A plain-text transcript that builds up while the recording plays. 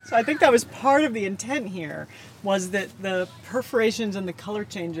So I think that was part of the intent here, was that the perforations and the color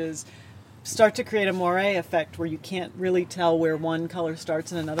changes start to create a moire effect where you can't really tell where one color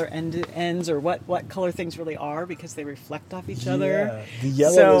starts and another ends, or what color things really are, because they reflect off each other. The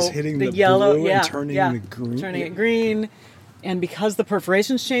yellow is hitting the blue and turning it green. Turning it green. And because the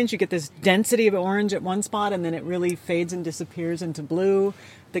perforations change, you get this density of orange at one spot, and then it really fades and disappears into blue.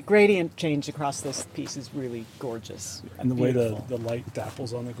 The gradient change across this piece is really gorgeous. And the way the light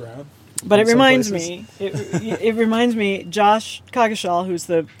dapples on the ground. But it reminds me, Josh Coggeshall, who's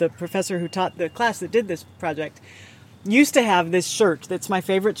the professor who taught the class that did this project, used to have this shirt that's my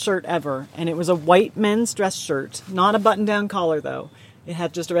favorite shirt ever. And it was a white men's dress shirt, not a button-down collar, though. It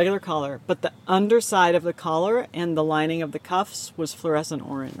had just a regular collar, but the underside of the collar and the lining of the cuffs was fluorescent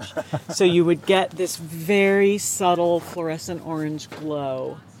orange. So you would get this very subtle fluorescent orange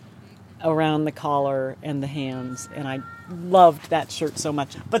glow around the collar and the hands, and I loved that shirt so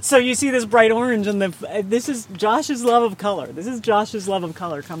much. But so you see this bright orange, and this is Josh's love of color. This is Josh's love of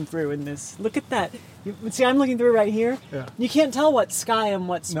color come through in this. Look at that. See, I'm looking through right here. Yeah. You can't tell what's sky and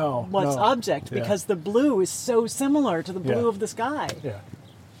what's object, because the blue is so similar to the blue of the sky. Yeah.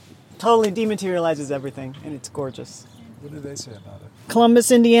 Totally dematerializes everything, and it's gorgeous. What do they say about it? Columbus,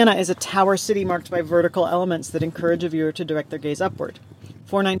 Indiana is a tower city marked by vertical elements that encourage a viewer to direct their gaze upward.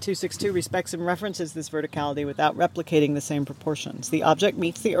 49262 respects and references this verticality without replicating the same proportions. The object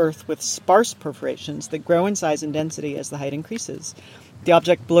meets the earth with sparse perforations that grow in size and density as the height increases. The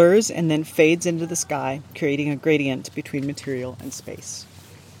object blurs and then fades into the sky, creating a gradient between material and space.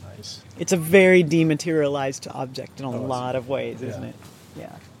 Nice. It's a very dematerialized object in a lot of ways, isn't it?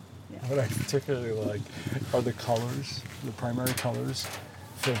 Yeah. What I particularly like are the colors. The primary colors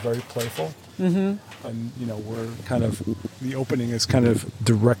feel very playful. Mm-hmm. And, we're kind of, the opening is kind of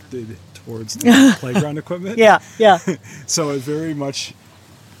directed towards the playground equipment. Yeah. So it very much,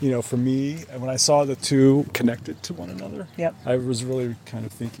 for me, when I saw the two connected to one another, I was really kind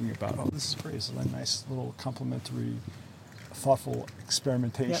of thinking about, this is great. It's a nice little complementary, thoughtful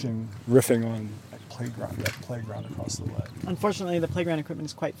experimentation, riffing on that playground across the way. Unfortunately, the playground equipment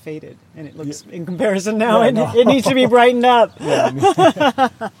is quite faded, and it looks, in comparison now, it needs to be brightened up.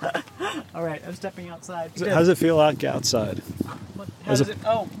 All right, I'm stepping outside. How does it feel outside?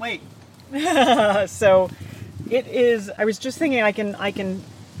 Oh, wait. So it is, I was just thinking I can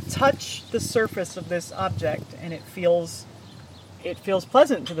touch the surface of this object, and it feels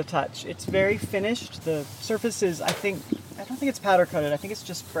pleasant to the touch. It's very finished. The surface is, I don't think it's powder coated. I think it's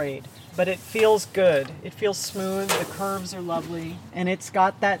just sprayed. But it feels good. It feels smooth. The curves are lovely. And it's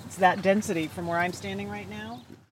got that density from where I'm standing right now.